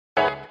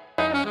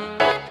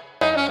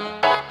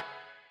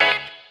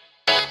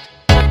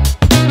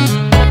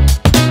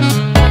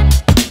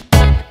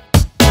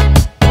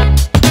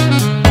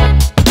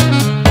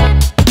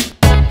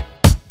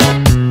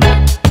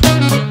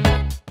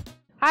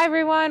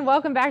everyone.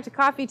 Welcome back to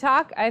Coffee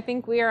Talk. I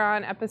think we are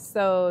on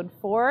episode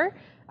 4.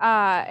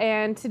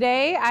 And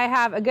today I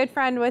have a good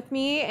friend with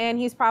me, and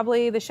he's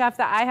probably the chef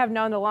that I have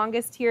known the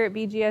longest here at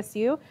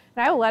BGSU.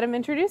 And I will let him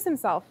introduce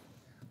himself.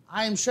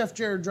 I am Chef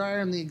Jared Dreyer.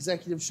 I'm the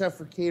executive chef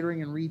for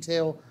catering and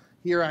retail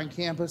here on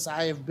campus.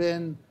 I have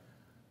been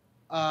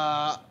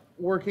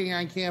working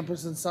on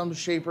campus in some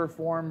shape or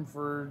form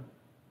for,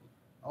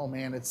 oh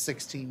man, it's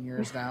 16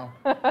 years now.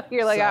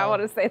 You're like, so, I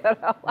want to say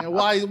that out loud.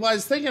 Well, I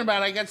was thinking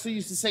about it. I got so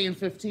used to saying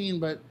 15,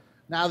 but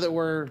now that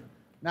we're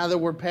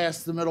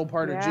past the middle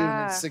part of June,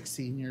 it's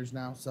 16 years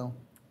now. So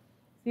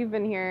you've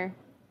been here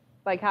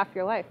like half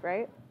your life,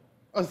 right?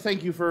 Oh,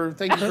 thank you for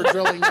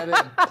drilling that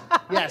in.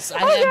 Yes,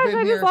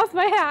 I just lost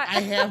my hat.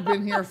 I have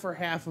been here for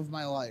half of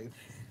my life.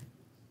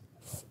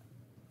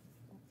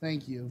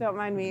 Thank you. Don't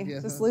mind me. Yeah.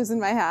 Just losing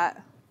my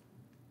hat.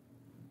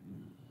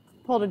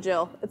 Pulled a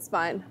Jill. It's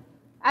fine.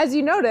 As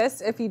you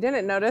noticed, if you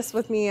didn't notice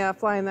with me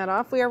flying that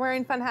off, we are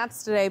wearing fun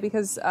hats today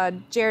because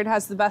Jared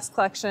has the best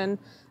collection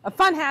of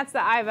fun hats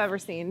that I've ever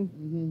seen.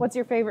 Mm-hmm. What's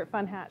your favorite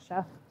fun hat,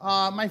 Chef?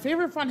 My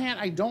favorite fun hat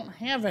I don't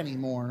have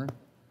anymore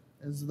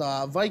is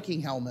the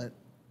Viking helmet.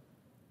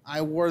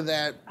 I wore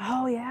that.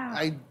 Oh,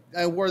 yeah.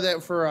 I wore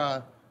that for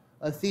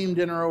a theme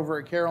dinner over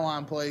at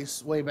Caroline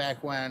Place way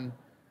back when,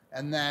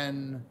 and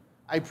then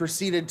I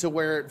proceeded to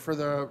wear it for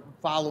the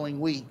following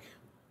week.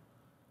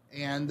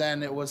 And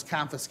then it was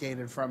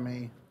confiscated from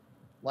me,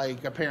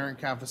 like a parent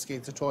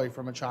confiscates a toy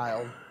from a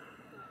child.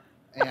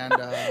 And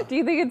do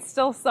you think it's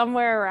still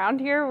somewhere around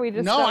here?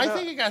 I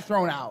think it got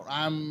thrown out.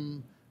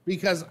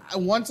 Because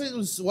once it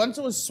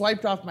was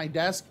swiped off my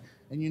desk,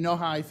 and you know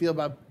how I feel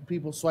about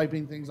people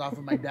swiping things off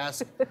of my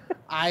desk,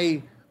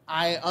 I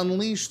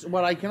unleashed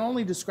what I can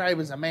only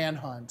describe as a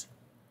manhunt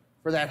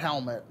for that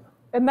helmet.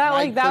 And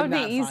that would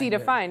be easy to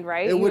find,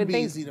 right? It would be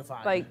easy to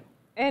find.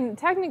 And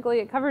technically,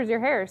 it covers your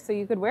hair, so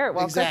you could wear it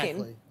while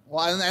cooking.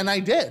 Well, and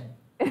I did.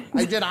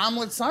 I did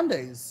omelet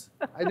Sundays.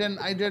 I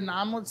did an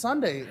omelet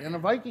Sunday in a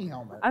Viking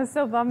helmet. I'm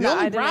so bummed that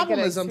I didn't get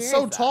to experience that. The only problem is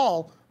I'm so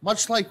tall,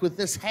 much like with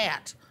this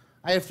hat,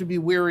 I have to be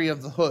wary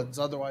of the hoods.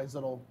 Otherwise,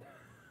 it'll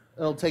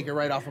take it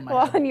right off of my head.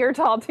 Well, and you're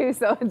tall too,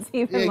 so it's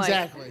even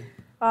exactly.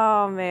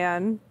 Oh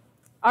man.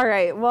 All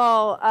right.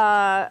 Well,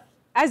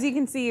 as you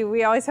can see,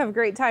 we always have a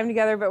great time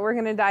together, but we're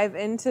going to dive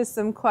into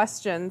some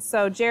questions.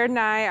 So Jared and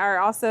I are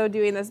also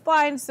doing this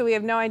blind, so we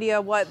have no idea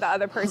what the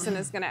other person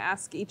is going to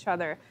ask each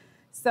other.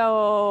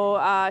 So,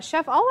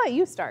 Chef, I'll let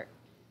you start.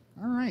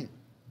 All right.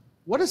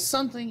 What is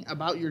something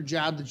about your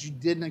job that you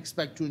didn't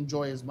expect to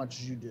enjoy as much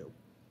as you do?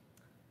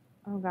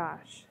 Oh,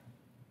 gosh.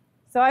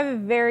 So I have a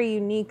very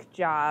unique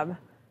job.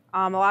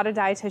 A lot of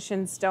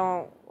dietitians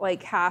don't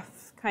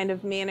half kind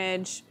of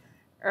manage,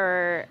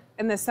 or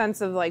in the sense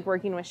of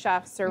working with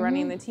chefs or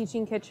running the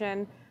teaching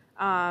kitchen,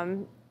 that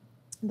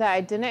I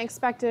didn't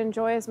expect to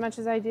enjoy as much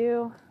as I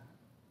do.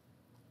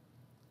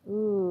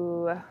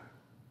 Ooh,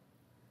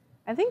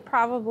 I think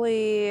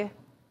probably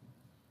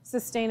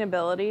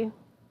sustainability,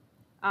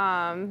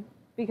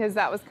 because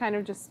that was kind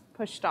of just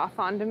pushed off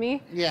onto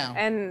me. Yeah.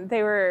 And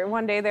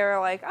one day they were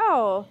like,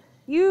 oh,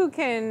 you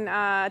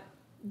can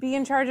be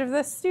in charge of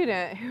this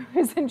student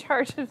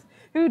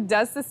who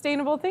does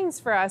sustainable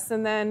things for us.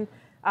 And then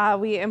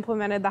we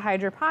implemented the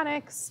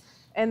hydroponics,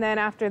 and then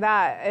after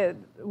that, it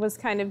was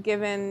kind of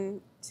given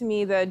to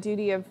me the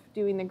duty of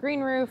doing the green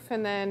roof,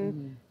 and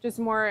then just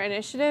more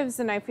initiatives.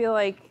 And I feel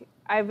like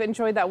I've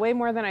enjoyed that way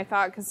more than I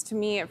thought, because to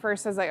me at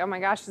first I was like, oh my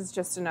gosh, it's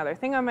just another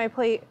thing on my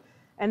plate.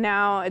 And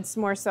now it's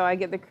more so I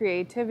get the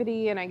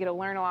creativity and I get to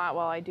learn a lot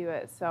while I do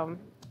it. So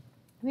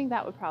I think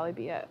that would probably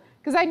be it.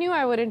 Because I knew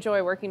I would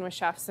enjoy working with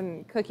chefs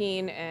and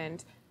cooking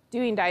and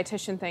doing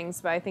dietitian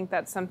things, but I think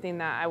that's something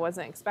that I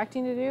wasn't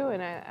expecting to do,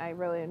 and I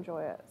really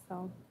enjoy it.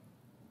 So,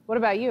 what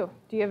about you?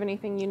 Do you have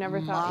anything you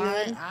never thought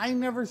you would? I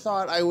never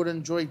thought I would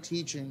enjoy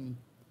teaching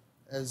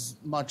as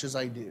much as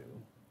I do.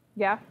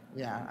 Yeah?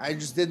 Yeah, I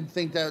just didn't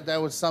think that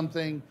was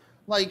something,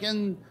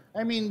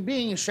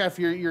 being a chef,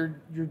 you're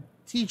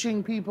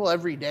teaching people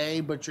every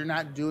day, but you're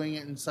not doing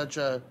it in such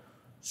a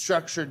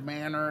structured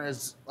manner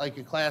as like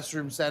a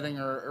classroom setting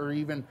or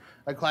even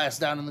a class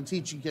down in the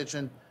teaching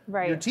kitchen.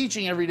 Right. You're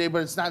teaching every day,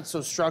 but it's not so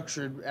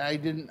structured. I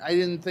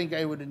didn't think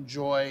I would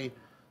enjoy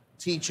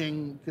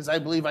teaching, because I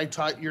believe I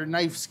taught your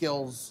knife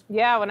skills.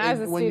 Yeah, when I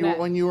was a student.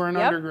 When you were an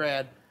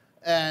undergrad,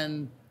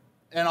 and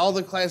all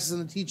the classes in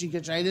the teaching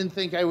kitchen, I didn't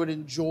think I would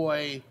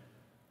enjoy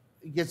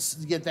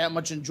get that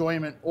much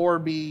enjoyment or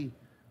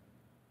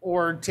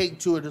take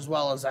to it as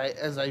well as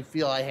I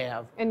feel I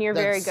have. And you're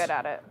very good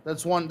at it.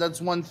 That's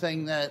one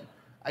thing that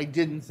I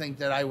didn't think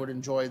that I would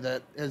enjoy,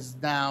 that has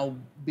now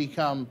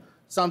become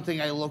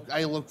something I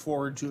look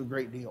forward to a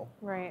great deal.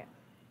 Right.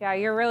 Yeah,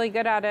 you're really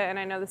good at it, and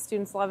I know the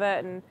students love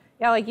it. And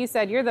yeah, like you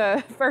said, you're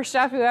the first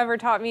chef who ever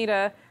taught me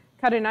to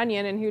cut an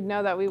onion, and who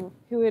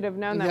would have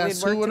known that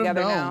we'd work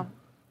together now.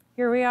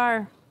 Here we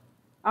are.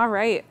 All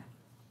right.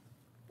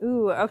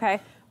 Ooh,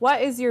 okay.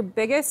 What is your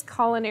biggest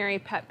culinary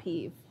pet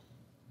peeve?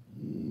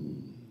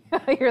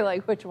 You're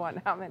like, which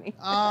one? How many?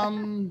 I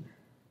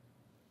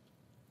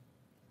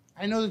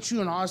know that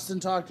you and Austin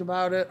talked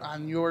about it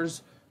on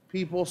yours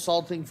people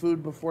salting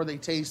food before they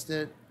taste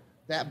it.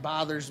 That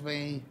bothers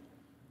me.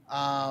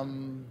 But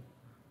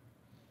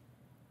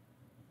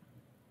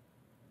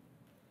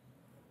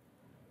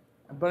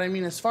I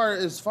mean, as far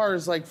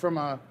as like from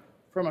a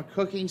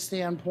cooking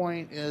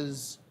standpoint,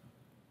 is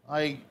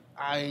like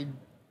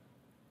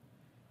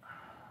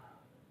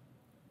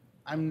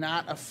I'm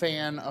not a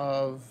fan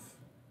of,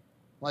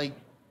 like,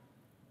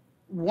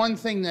 one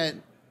thing that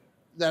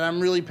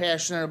I'm really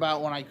passionate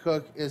about when I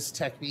cook is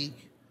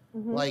technique.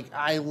 Mm-hmm. Like,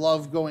 I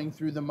love going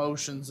through the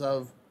motions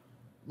of,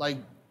 like,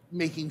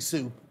 making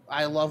soup.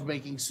 I love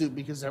making soup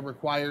because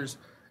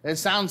it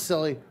sounds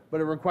silly,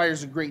 but it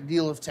requires a great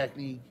deal of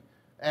technique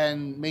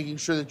and making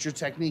sure that your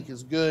technique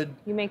is good.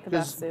 You make the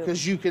best soup.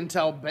 Because you can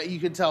tell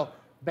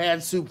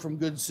bad soup from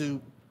good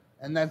soup,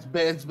 and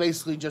it's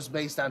basically just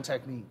based on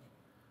technique.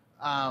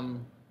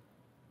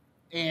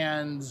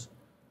 And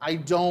I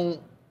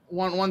don't,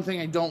 one thing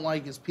I don't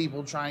like is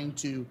people trying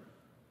to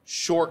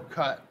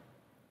shortcut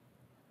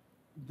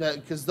that,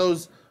 because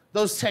those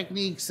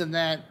techniques and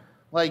that,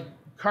 like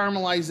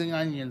caramelizing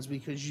onions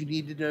because you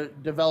need to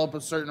develop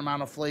a certain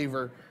amount of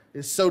flavor,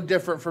 is so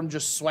different from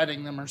just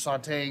sweating them or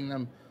sauteing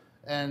them.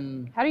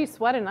 And how do you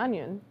sweat an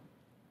onion?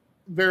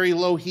 Very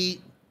low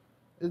heat.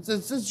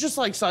 It's just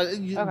like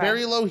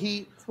very low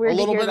heat, a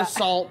little bit of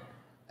salt,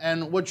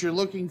 and what you're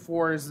looking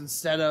for is,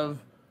 instead of,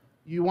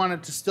 you want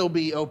it to still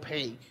be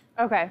opaque.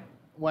 Okay.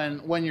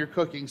 When you're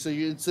cooking, so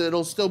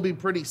it'll still be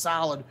pretty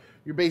solid.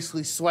 You're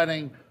basically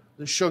sweating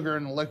the sugar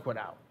and the liquid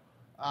out.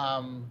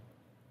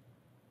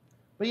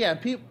 But yeah,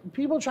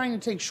 people trying to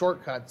take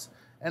shortcuts,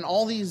 and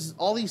all these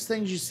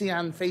things you see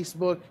on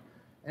Facebook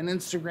and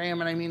Instagram,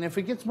 and I mean, if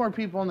it gets more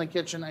people in the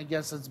kitchen, I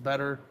guess it's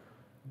better.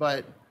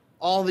 But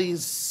all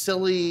these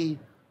silly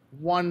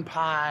one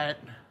pot,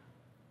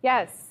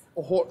 yes,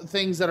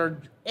 things that are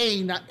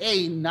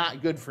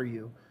not good for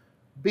you.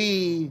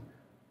 B,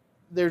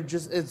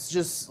 it's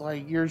just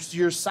like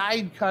you're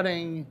side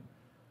cutting.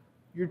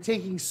 You're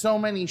taking so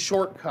many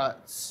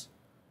shortcuts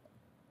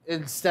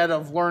instead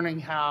of learning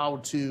how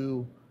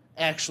to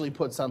actually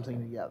put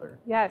something together.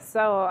 Yes.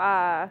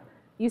 So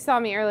you saw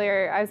me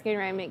earlier. I was getting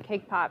ready to make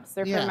cake pops.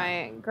 They're for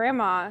my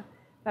grandma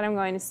that I'm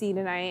going to see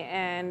tonight,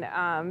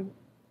 and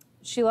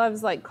she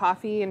loves like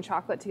coffee and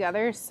chocolate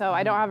together. So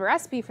I don't have a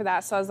recipe for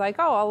that. So I was like,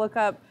 oh, I'll look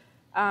up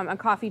a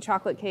coffee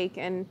chocolate cake,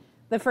 and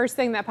the first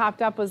thing that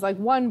popped up was like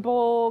 1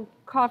 bowl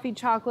coffee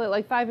chocolate,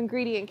 like 5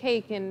 ingredient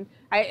cake, and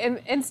I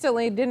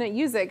instantly didn't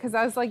use it because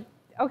I was like,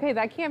 okay,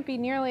 that can't be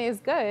nearly as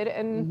good.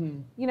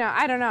 And you know,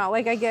 I don't know.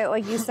 Like, I get,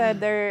 like you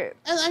said, there.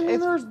 And I mean,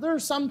 there are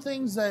some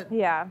things that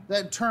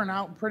that turn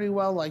out pretty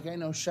well. Like, I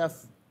know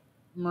Chef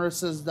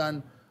Marissa's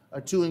done a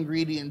 2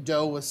 ingredient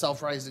dough with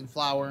self-rising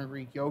flour and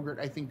Greek yogurt.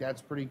 I think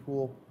that's pretty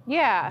cool.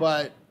 Yeah.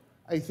 But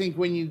I think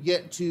when you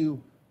get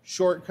to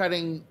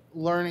shortcutting,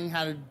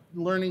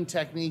 learning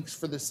techniques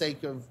for the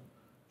sake of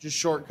just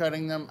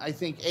shortcutting them, I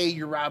think A,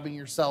 you're robbing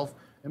yourself,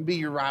 and B,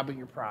 you're robbing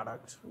your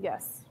product.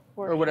 Yes.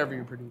 Or whatever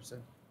you're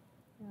producing.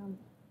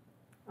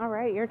 Yeah. All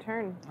right, your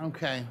turn.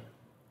 Okay.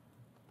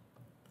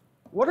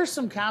 What are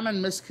some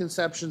common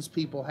misconceptions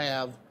people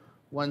have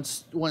when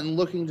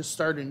looking to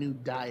start a new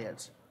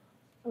diet?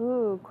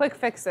 Ooh, quick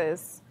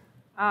fixes.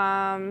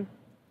 I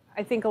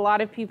think a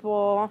lot of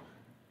people,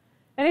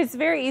 and it's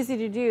very easy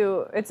to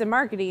do. It's a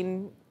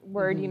marketing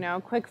word, you know,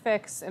 quick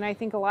fix. And I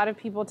think a lot of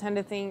people tend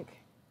to think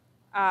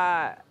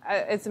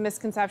it's a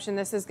misconception,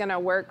 this is going to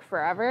work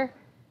forever.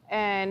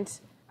 And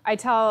I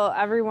tell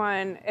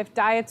everyone, if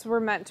diets were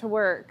meant to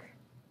work,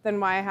 then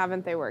why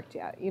haven't they worked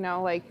yet? You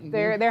know, like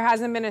there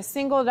hasn't been a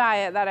single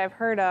diet that I've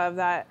heard of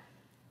that,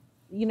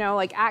 you know,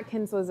 like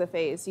Atkins was a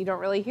phase. You don't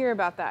really hear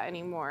about that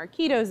anymore.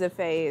 Keto's a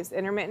phase.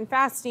 Intermittent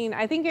fasting.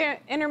 I think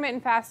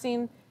intermittent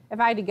fasting, if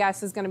I had to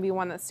guess, is going to be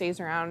one that stays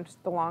around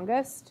the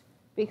longest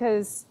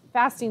because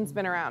fasting's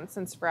been around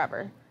since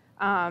forever.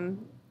 But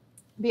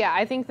yeah,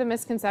 I think the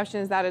misconception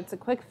is that it's a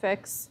quick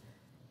fix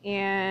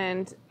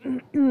and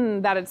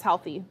that it's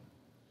healthy.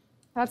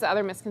 That's the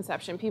other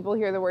misconception. People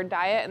hear the word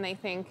diet and they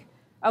think,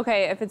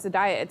 okay, if it's a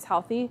diet, it's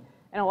healthy.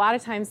 And a lot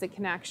of times it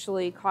can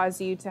actually cause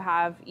you to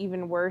have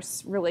even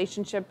worse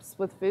relationships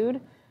with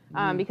food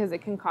because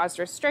it can cause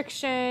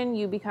restriction.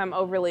 You become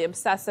overly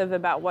obsessive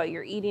about what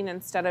you're eating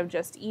instead of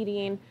just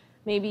eating.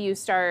 Maybe you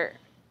start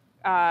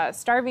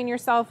starving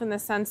yourself in the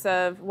sense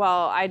of,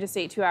 well, I just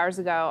ate 2 hours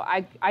ago.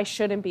 I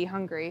shouldn't be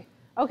hungry.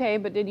 Okay,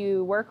 but did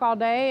you work all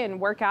day and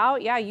work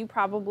out? Yeah, you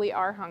probably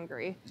are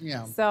hungry.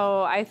 Yeah.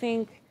 So I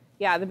think,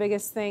 yeah, the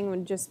biggest thing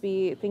would just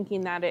be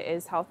thinking that it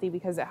is healthy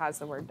because it has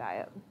the word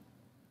diet.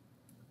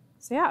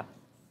 So yeah.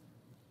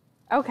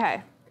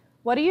 Okay.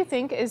 What do you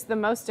think is the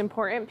most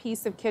important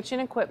piece of kitchen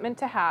equipment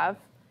to have?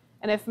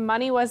 And if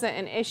money wasn't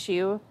an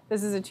issue,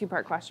 this is a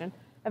 2-part question.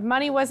 If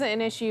money wasn't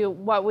an issue,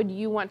 what would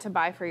you want to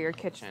buy for your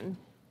kitchen?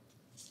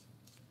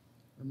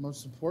 The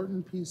most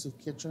important piece of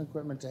kitchen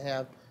equipment to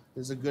have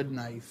is a good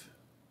knife.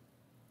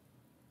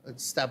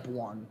 It's step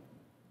 1.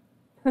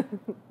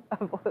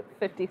 Of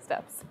 50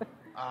 steps.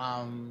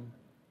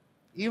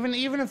 Even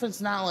if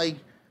it's not like,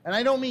 and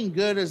I don't mean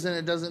good as in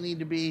it doesn't need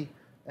to be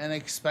an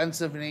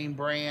expensive name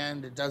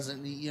brand. It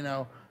doesn't need, you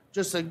know,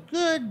 just a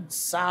good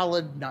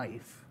solid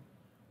knife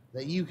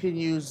that you can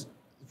use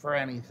for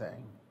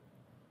anything.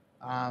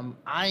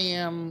 I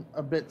am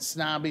a bit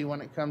snobby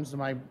when it comes to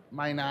my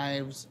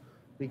knives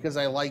because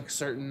I like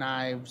certain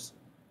knives.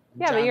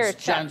 Yeah, but you're a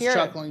chef. John's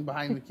chuckling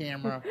behind the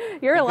camera.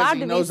 You're allowed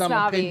to be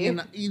snobby.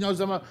 He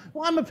knows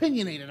I'm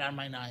opinionated on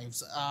my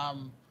knives.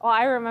 Well,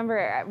 I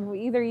remember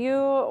either you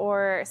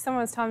or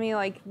someone was telling me,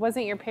 like,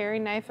 wasn't your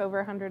paring knife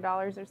over $100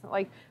 or something?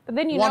 Like, but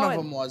then you know one of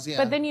them was, yeah.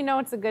 But then you know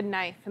it's a good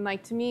knife, and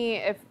like to me,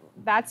 if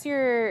that's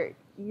your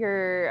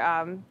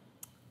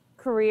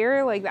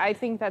career, like I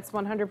think that's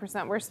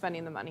 100% worth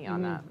spending the money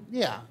on that.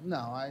 Yeah, no,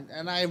 I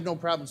have no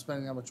problem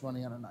spending that much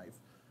money on a knife,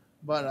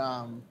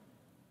 but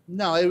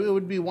no, it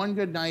would be one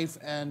good knife.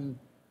 And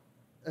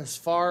as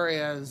far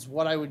as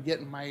what I would get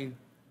in my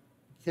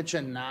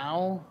kitchen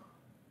now,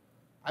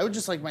 I would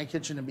just like my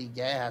kitchen to be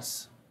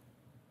gas,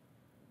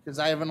 because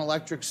I have an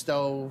electric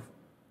stove,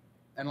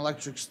 and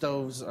electric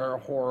stoves are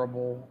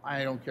horrible.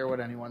 I don't care what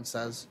anyone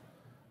says.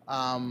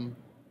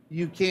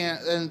 You can't,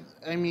 and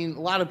I mean,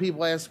 a lot of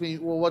people ask me,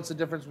 well, what's the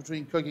difference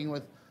between cooking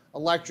with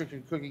electric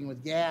and cooking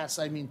with gas?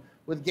 I mean,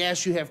 with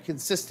gas, you have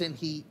consistent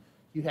heat,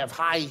 you have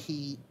high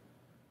heat,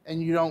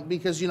 and you don't,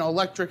 because, you know,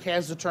 electric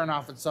has to turn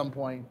off at some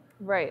point.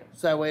 Right.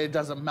 So that way it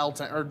doesn't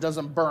melt or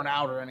doesn't burn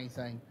out or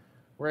anything.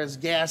 Whereas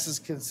gas is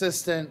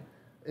consistent.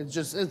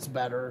 It's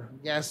better.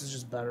 Gas is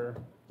just better.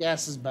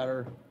 Gas is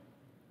better.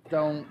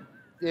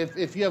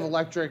 If you have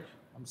electric,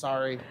 I'm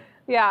sorry.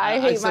 Yeah,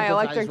 I hate my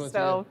electric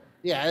stove.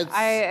 Yeah,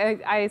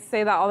 I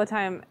say that all the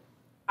time.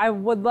 I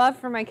would love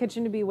for my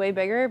kitchen to be way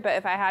bigger, but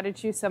if I had to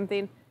choose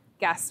something,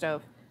 gas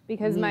stove.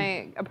 Because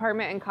my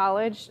apartment in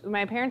college,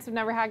 my parents have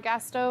never had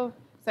gas stove.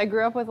 So I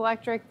grew up with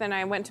electric, then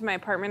I went to my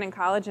apartment in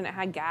college and it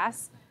had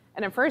gas.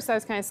 And at first I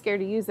was kind of scared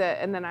to use it,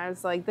 and then I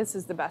was like, this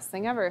is the best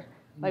thing ever.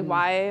 Like,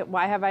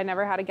 why have I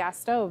never had a gas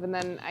stove? And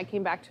then I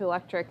came back to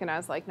electric and I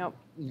was like, nope,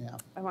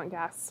 I want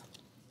gas.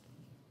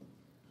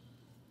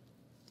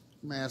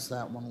 I'm going to ask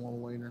that one a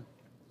little later.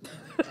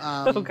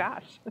 Oh,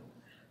 gosh.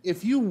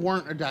 If you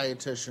weren't a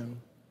dietitian,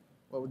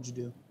 what would you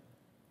do?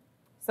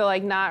 So,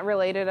 like, not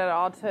related at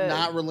all to...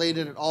 Not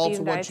related at all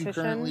to what you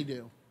currently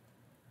do.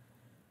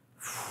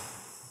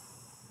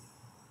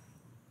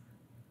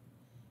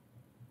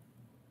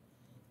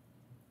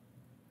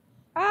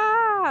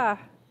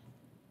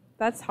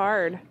 That's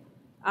hard.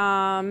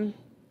 I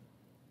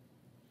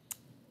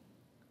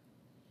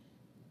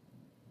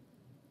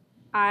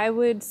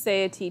would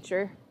say a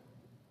teacher.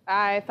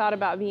 I thought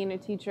about being a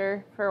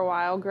teacher for a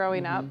while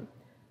growing up.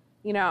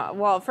 You know,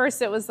 well, at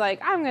first it was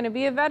like, I'm going to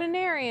be a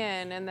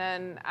veterinarian. And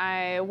then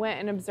I went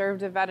and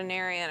observed a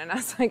veterinarian, and I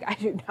was like, I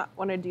do not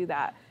want to do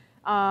that.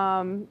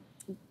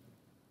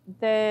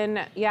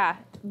 Then, yeah,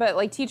 but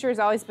like teacher has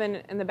always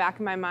been in the back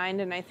of my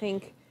mind, and I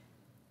think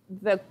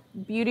the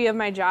beauty of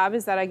my job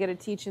is that I get to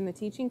teach in the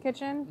teaching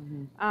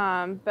kitchen.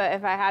 But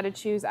if I had to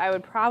choose, I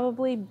would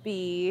probably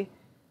be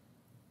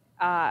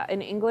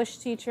an English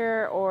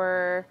teacher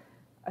or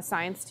a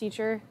science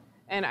teacher.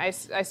 And I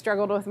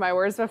struggled with my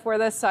words before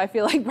this, so I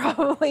feel like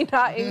probably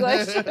not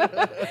English.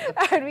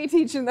 I'd be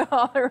teaching them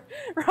all the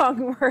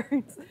wrong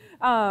words.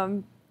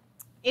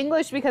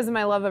 English because of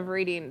my love of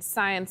reading.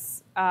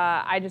 Science,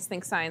 I just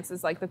think science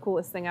is like the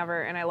coolest thing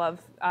ever, and I love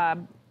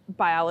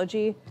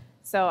biology.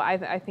 So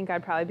I think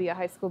I'd probably be a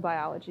high school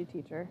biology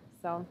teacher.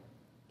 So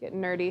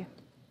getting nerdy.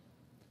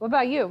 What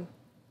about you?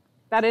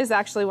 That is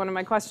actually one of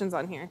my questions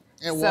on here.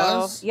 It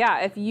was? Yeah,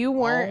 if you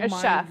weren't a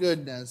chef. Oh my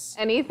goodness.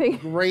 Anything.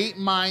 Great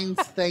minds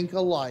think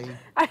alike.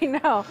 I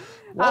know.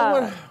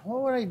 What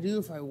would I do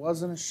if I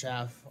wasn't a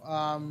chef?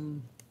 Gosh,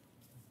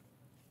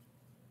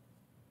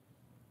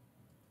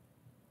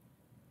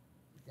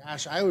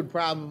 it would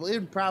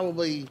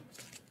probably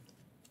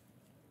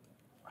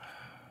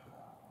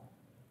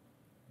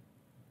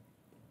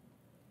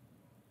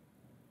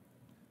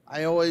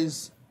I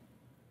always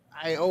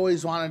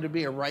wanted to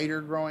be a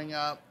writer growing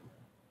up,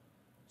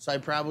 so I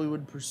probably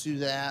would pursue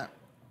that,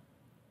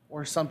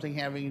 or something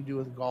having to do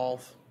with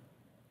golf.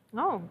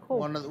 Oh, cool.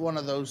 One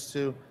of those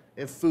two,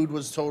 if food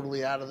was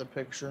totally out of the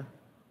picture.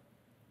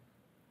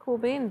 Cool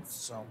beans.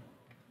 So.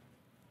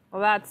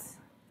 Well, that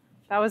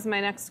was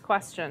my next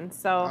question.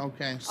 So,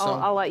 okay, so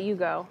I'll let you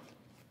go.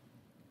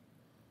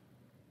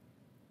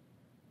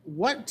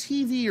 What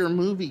TV or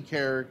movie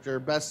character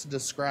best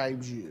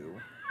describes you?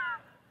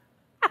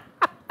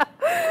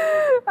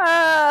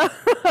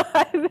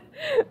 I've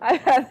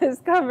had this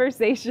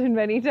conversation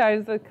many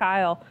times with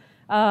Kyle.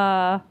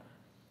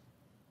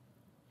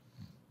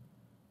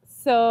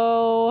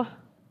 So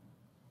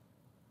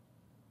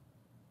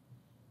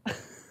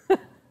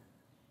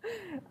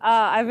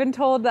I've been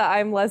told that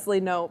I'm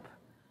Leslie Knope,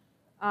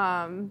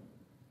 in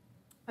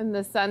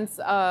the sense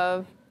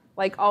of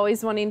like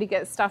always wanting to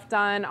get stuff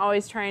done,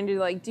 always trying to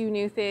like do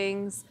new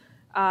things.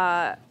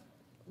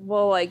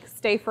 Will like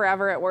stay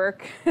forever at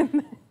work.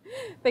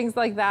 Things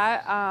like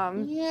that.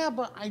 Yeah,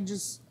 but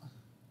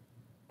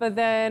But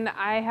then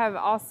I have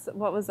also,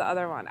 what was the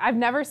other one? I've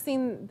never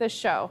seen the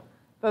show,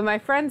 but my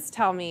friends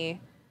tell me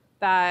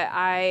that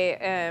I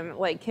am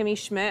like Kimmy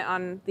Schmidt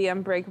on The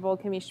Unbreakable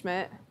Kimmy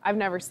Schmidt. I've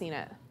never seen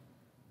it.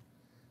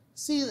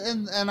 See,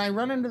 and I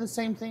run into the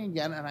same thing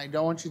again, and I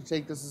don't want you to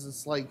take this as a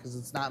slight because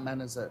it's not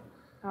meant as it.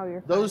 Oh,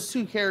 you're fine. Those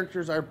two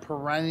characters are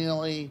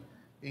perennially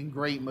in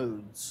great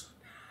moods,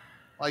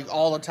 like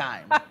all the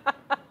time.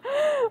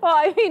 Well,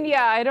 I mean,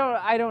 yeah,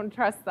 I don't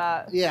trust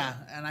that. Yeah,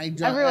 and I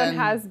don't. Everyone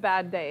has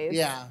bad days.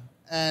 Yeah,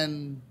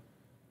 and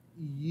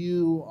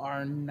you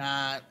are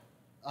not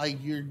like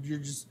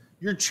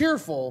you're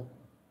cheerful.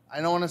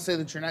 I don't want to say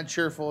that you're not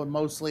cheerful and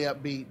mostly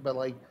upbeat, but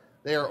like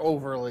they are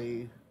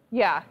overly.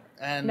 Yeah.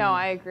 And no,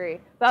 I agree.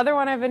 The other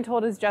one I've been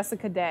told is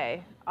Jessica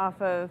Day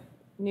off of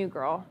New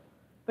Girl,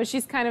 but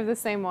she's kind of the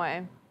same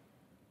way.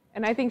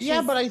 And I think she's...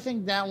 Yeah, but I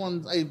think that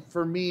one's,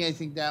 for me, I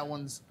think that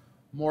one's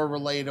more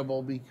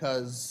relatable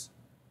because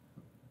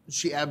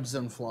she ebbs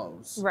and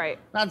flows. Right.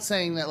 Not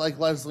saying that like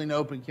Leslie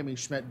Knope and Kimmy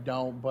Schmidt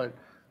don't, but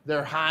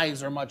their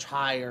highs are much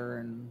higher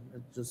and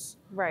it just...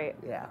 Right.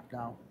 Yeah,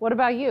 no. What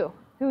about you?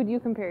 Who would you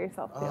compare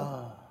yourself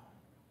to?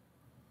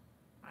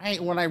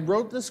 When I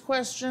wrote this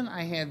question,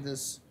 I had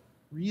this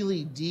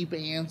really deep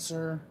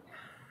answer.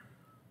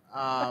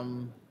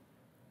 I've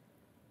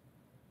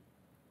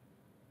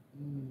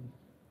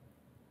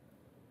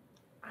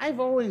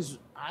always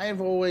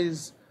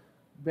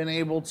been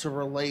able to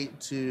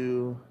relate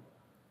to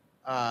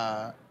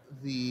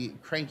the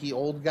cranky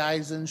old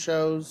guys in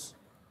shows.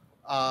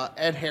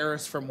 Ed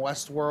Harris from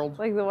Westworld.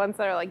 Like the ones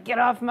that are like, get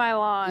off my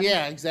lawn.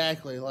 Yeah,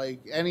 exactly. Like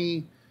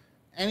any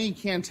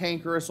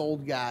cantankerous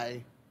old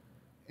guy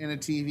in a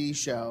TV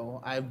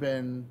show, I've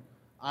been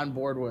on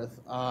board with.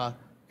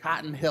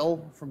 Cotton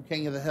Hill from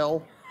King of the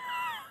Hill.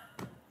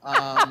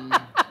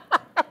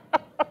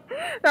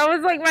 That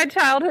was like my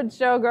childhood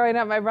show growing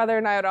up. My brother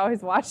and I would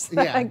always watch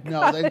that.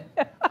 Yeah,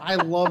 I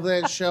love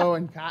that show,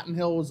 and Cotton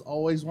Hill was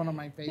always one of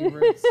my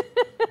favorites.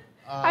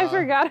 I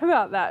forgot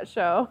about that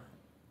show.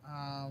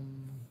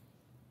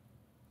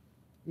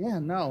 Yeah,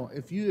 no.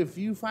 If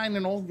you find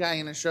an old guy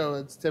in a show,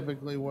 it's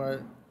typically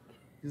what.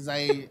 Because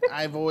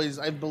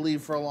I've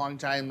believed for a long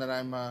time that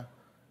I'm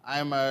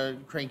a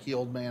cranky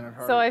old man at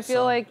heart. So I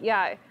feel like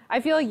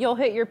you'll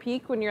hit your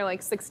peak when you're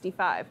like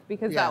 65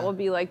 because that will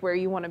be like where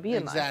you want to be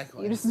in life.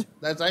 Exactly.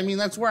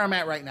 That's where I'm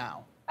at right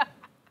now.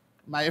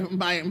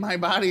 My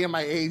body and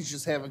my age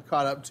just haven't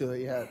caught up to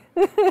it yet.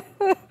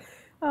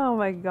 Oh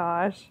my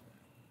gosh.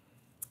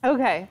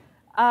 Okay.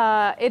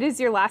 It is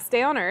your last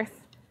day on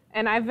Earth.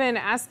 And I've been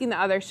asking the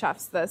other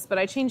chefs this, but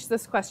I changed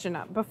this question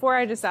up. Before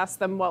I just asked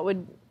them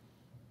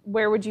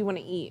where would you want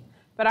to eat?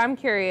 But I'm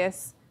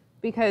curious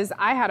because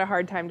I had a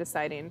hard time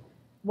deciding.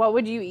 What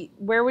would you eat?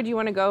 Where would you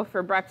want to go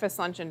for breakfast,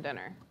 lunch, and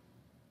dinner?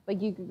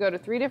 Like you could go to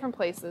 3 different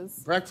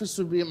places. Breakfast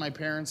would be at my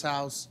parents'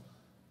 house,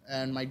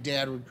 and my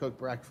dad would cook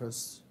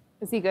breakfast.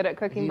 Is he good at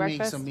cooking breakfast? He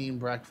makes a mean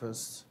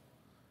breakfast.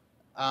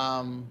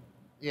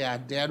 Yeah,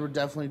 Dad would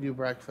definitely do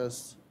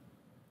breakfast.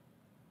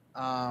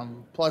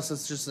 Plus,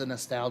 it's just a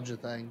nostalgia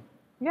thing.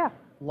 Yeah.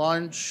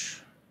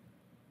 Lunch.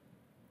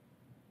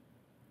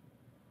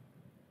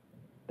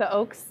 The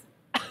Oaks.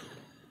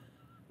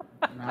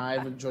 No,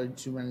 I've enjoyed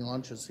too many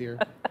lunches here.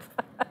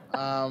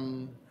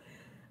 Gosh,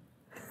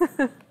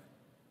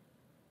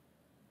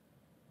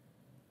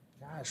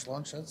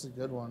 lunch, that's a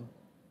good one.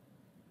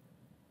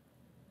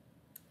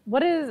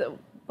 What is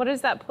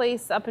that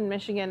place up in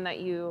Michigan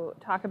that you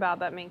talk about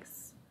that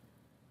makes...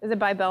 Is it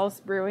by Bell's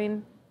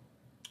Brewing?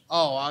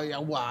 Oh, yeah,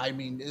 well, I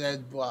mean,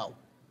 that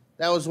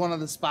was one of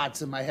the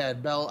spots in my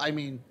head.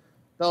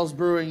 Bell's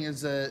Brewing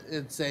is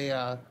it's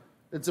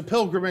a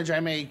pilgrimage I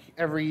make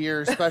every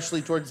year,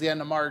 especially towards the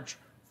end of March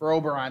for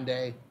Oberon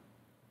Day.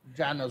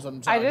 John knows what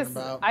I'm talking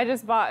about. I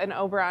just bought an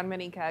Oberon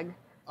mini keg.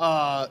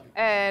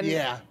 And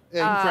yeah,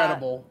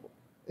 incredible.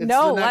 It's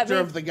the nectar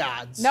of the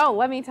gods. No,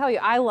 let me tell you,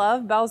 I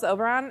love Bell's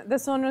Oberon.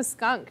 This one was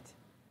skunked.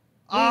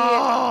 No!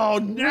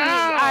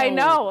 I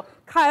know.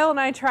 Kyle and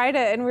I tried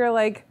it, and we were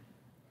like,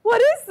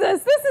 what is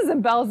this? This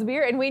isn't Bell's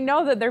beer. And we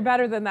know that they're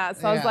better than that.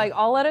 So I was like,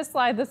 I'll let it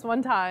slide this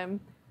one time.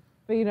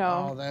 But,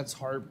 Oh, that's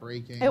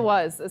heartbreaking. It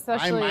was,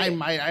 especially... I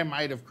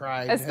might have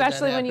cried.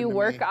 Especially when you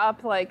work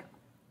up, like...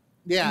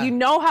 Yeah. You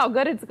know how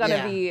good it's going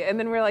to be. And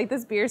then we're like,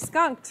 this beer's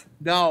skunked.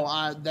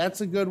 No,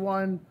 that's a good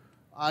one.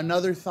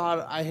 Another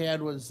thought I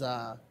had was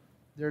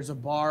there's a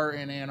bar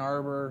in Ann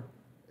Arbor.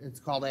 It's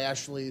called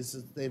Ashley's.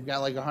 They've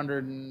got like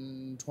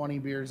 120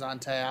 beers on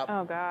tap.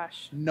 Oh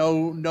gosh.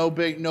 No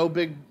big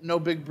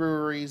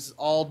breweries.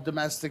 All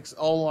domestics.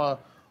 All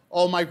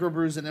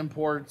microbrews and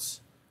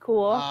imports.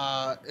 Cool.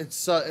 It's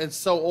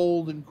so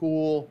old and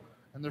cool,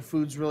 and their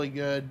food's really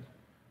good.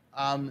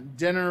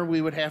 Dinner,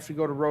 we would have to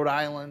go to Rhode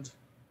Island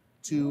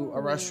to a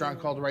restaurant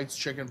called Wright's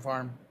Chicken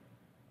Farm.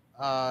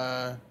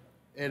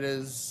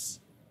 It's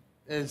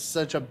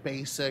such a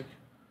basic.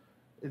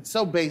 It's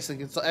so basic.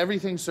 It's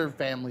everything served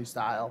family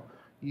style.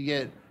 You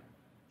get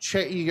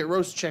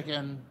roast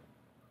chicken,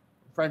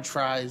 French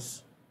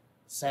fries,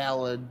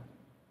 salad,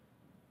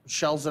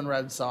 shells and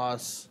red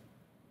sauce.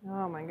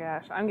 Oh my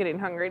gosh, I'm getting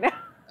hungry now.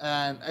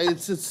 And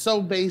it's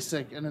so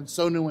basic and it's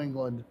so New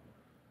England,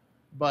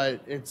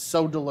 but it's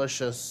so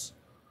delicious.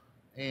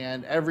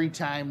 And every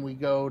time we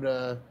go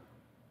to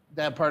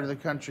that part of the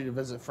country to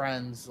visit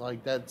friends,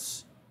 like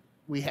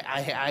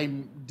I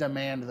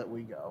demand that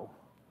we go.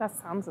 That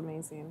sounds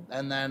amazing.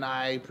 And then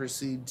I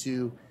proceed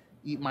to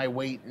eat my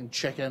weight in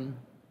chicken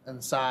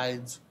and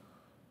sides,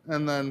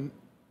 and then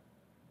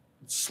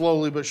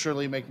slowly but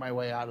surely make my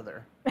way out of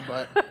there.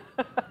 But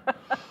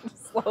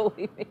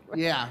slowly make my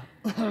yeah.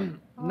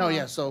 No,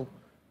 yeah, so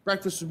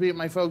breakfast would be at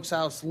my folks'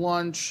 house.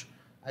 Lunch,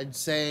 I'd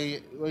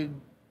say we'd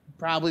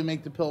probably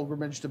make the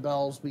pilgrimage to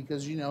Bell's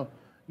because you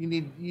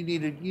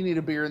need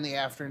a beer in the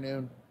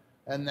afternoon,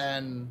 and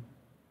then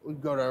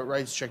we'd go to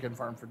Wright's Chicken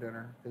Farm for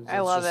dinner. I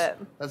love it.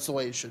 That's the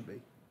way it should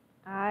be.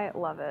 I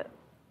love it.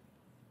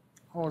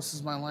 Oh, this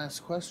is my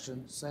last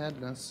question.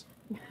 Sadness.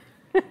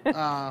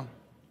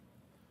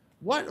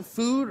 What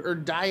food or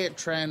diet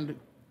trend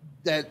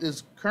that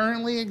is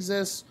currently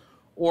exists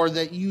or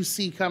that you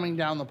see coming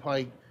down the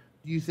pike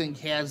do you think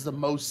has the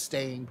most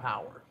staying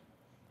power?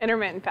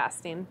 Intermittent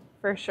fasting,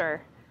 for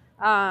sure.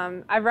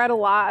 I've read a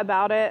lot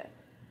about it.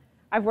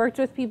 I've worked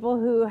with people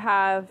who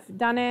have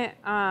done it.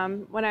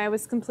 When I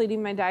was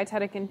completing my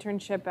dietetic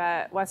internship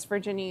at West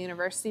Virginia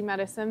University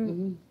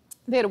Medicine,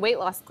 they had a weight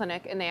loss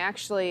clinic, and they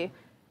actually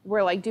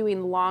were like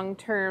doing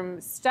long-term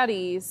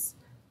studies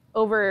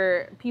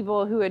over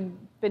people who had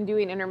been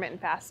doing intermittent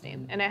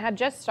fasting. And it had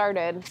just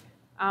started.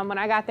 When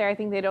I got there, I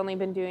think they'd only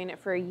been doing it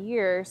for a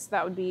year, so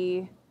that would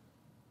be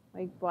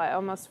like, what,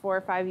 almost 4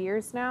 or 5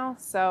 years now?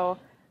 So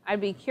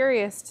I'd be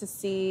curious to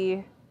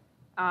see,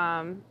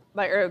 or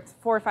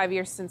 4 or 5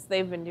 years since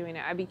they've been doing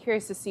it, I'd be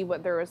curious to see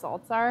what their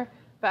results are.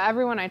 But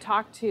everyone I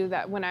talked to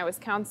that when I was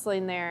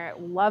counseling there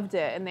loved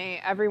it, and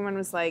everyone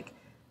was like,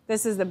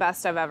 this is the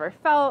best I've ever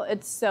felt.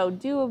 It's so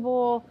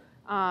doable.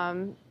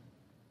 And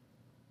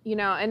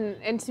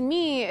to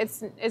me,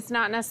 it's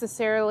not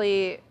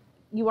necessarily,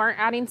 you aren't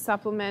adding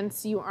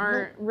supplements, you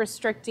aren't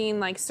restricting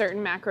like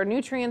certain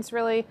macronutrients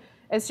really.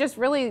 It's just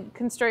really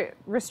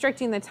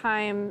restricting the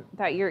time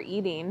that you're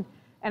eating.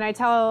 And I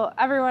tell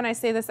everyone, I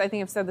say this, I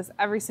think I've said this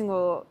every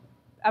single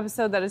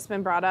episode that has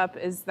been brought up,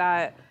 is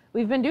that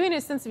we've been doing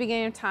it since the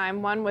beginning of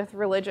time, one with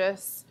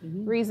religious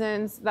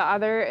reasons. The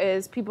other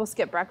is people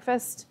skip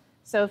breakfast.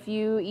 So if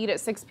you eat at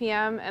 6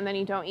 p.m. and then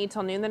you don't eat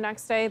till noon the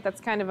next day, that's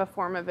kind of a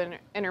form of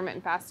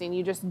intermittent fasting.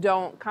 You just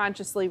don't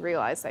consciously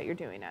realize that you're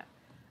doing it.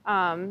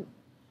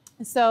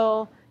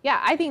 So yeah,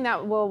 I think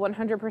that will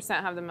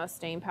 100% have the most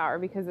staying power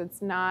because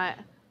it's not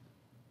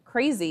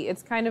crazy.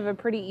 It's kind of a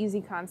pretty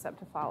easy concept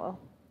to follow.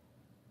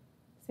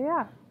 So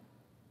yeah.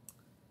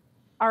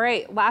 All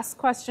right, last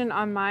question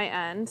on my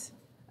end.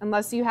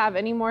 Unless you have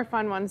any more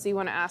fun ones you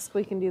want to ask,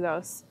 we can do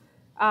those.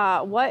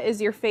 What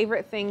is your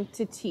favorite thing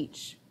to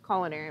teach,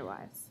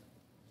 culinary-wise?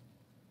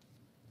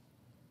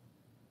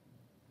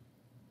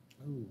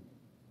 Ooh.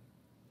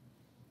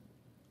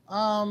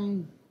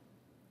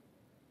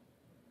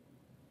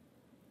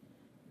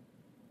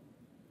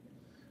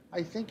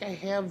 I think I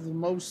have the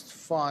most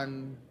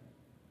fun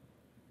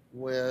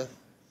with,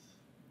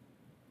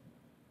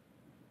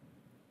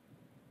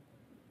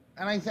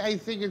 and I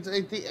think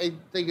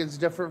it's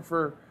different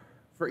for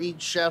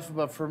each chef,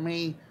 but for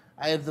me,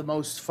 I have the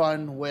most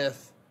fun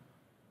with,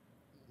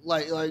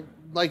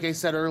 like I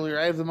said earlier,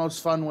 I have the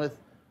most fun with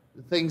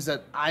the things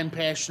that I'm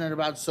passionate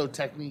about. So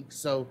techniques,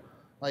 so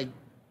like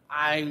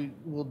I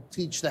will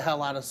teach the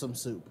hell out of some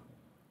soup.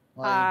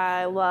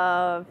 I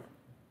love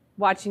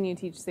watching you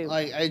teach soup.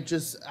 Like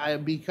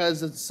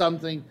because it's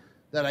something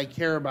that I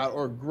care about,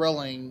 or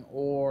grilling,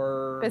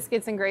 or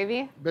biscuits and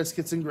gravy.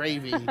 Biscuits and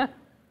gravy.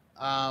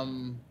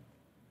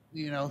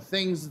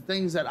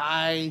 Things that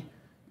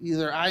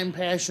I'm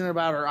passionate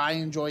about or I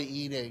enjoy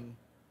eating.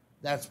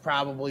 That's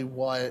probably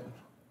what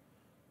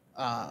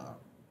I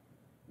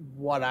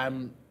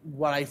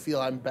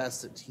feel I'm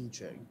best at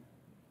teaching.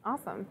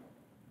 Awesome.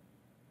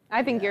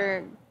 I think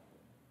you're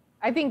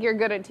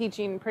good at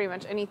teaching pretty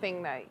much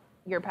anything that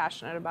you're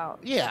passionate about.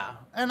 Yeah,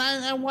 and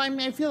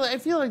I feel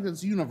like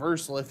that's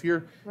universal. If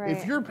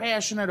you're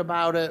passionate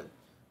about it,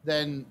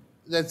 then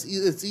it's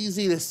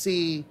easy to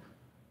see.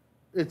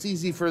 It's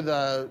easy for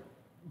the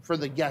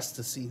guest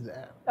to see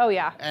that. Oh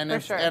yeah,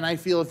 and sure. And I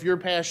feel if you're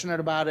passionate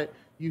about it,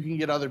 you can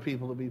get other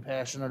people to be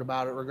passionate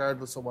about it,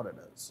 regardless of what it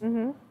is,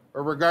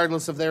 or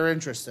regardless of their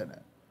interest in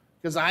it.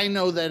 Because I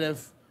know that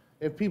if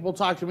people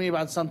talk to me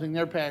about something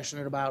they're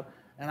passionate about,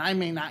 and I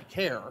may not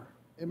care,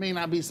 it may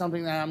not be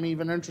something that I'm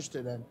even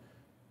interested in.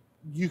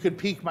 You could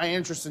pique my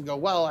interest and go,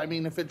 well, I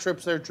mean, if it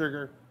trips their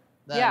trigger,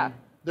 then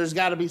there's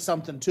got to be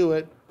something to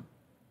it.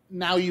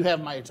 Now you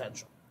have my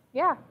attention.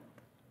 Yeah.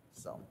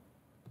 So.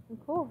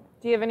 Cool.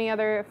 Do you have any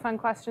other fun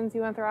questions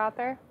you want to throw out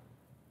there?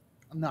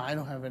 No, I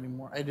don't have any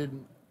more. I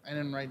didn't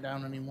write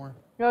down any more.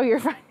 No, you're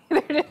fine.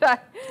 Neither did I.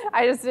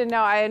 I just didn't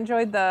know. I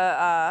enjoyed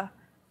the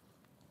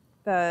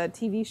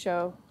TV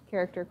show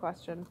character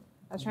question.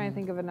 I was trying to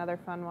think of another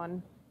fun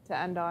one to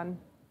end on.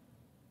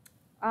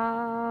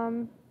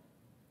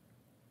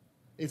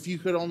 If you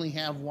could only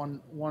have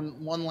one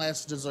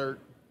last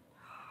dessert.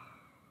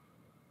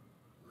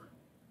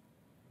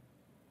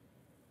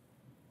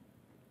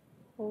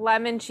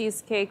 Lemon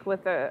cheesecake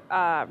with the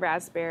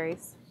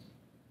raspberries.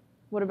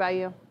 What about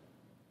you?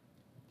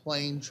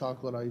 Plain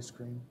chocolate ice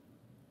cream.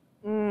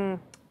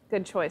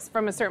 Good choice.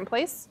 From a certain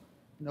place?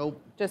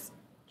 Nope. Just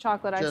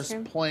chocolate ice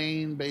cream? Just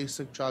plain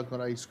basic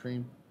chocolate ice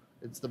cream.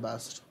 It's the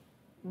best.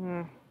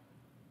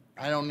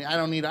 I don't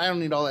need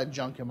all that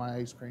junk in my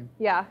ice cream.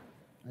 Yeah.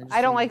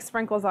 I don't like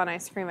sprinkles on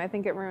ice cream. I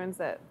think it ruins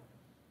it.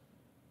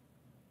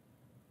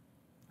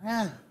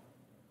 Yeah.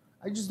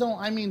 I just don't.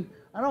 I mean,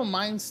 I don't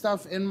mind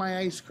stuff in my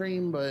ice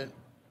cream, but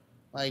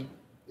like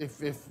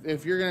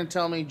if you're gonna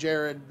tell me,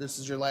 Jared, this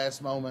is your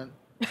last moment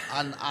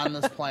on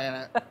this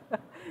planet,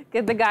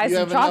 get the guy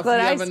some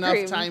chocolate ice cream. You have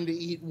enough time to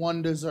eat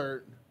one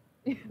dessert.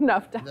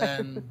 Enough time.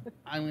 Then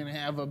I'm gonna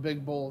have a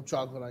big bowl of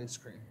chocolate ice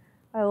cream.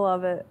 I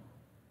love it.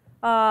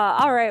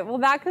 All right. Well,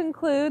 that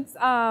concludes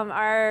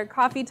our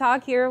coffee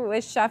talk here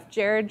with Chef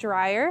Jared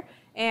Dreyer.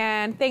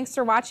 And thanks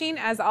for watching.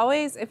 As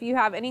always, if you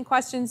have any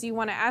questions you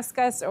want to ask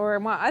us or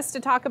want us to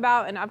talk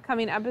about in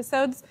upcoming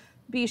episodes,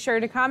 be sure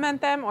to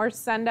comment them or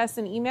send us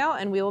an email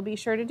and we will be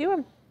sure to do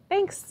them.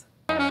 Thanks.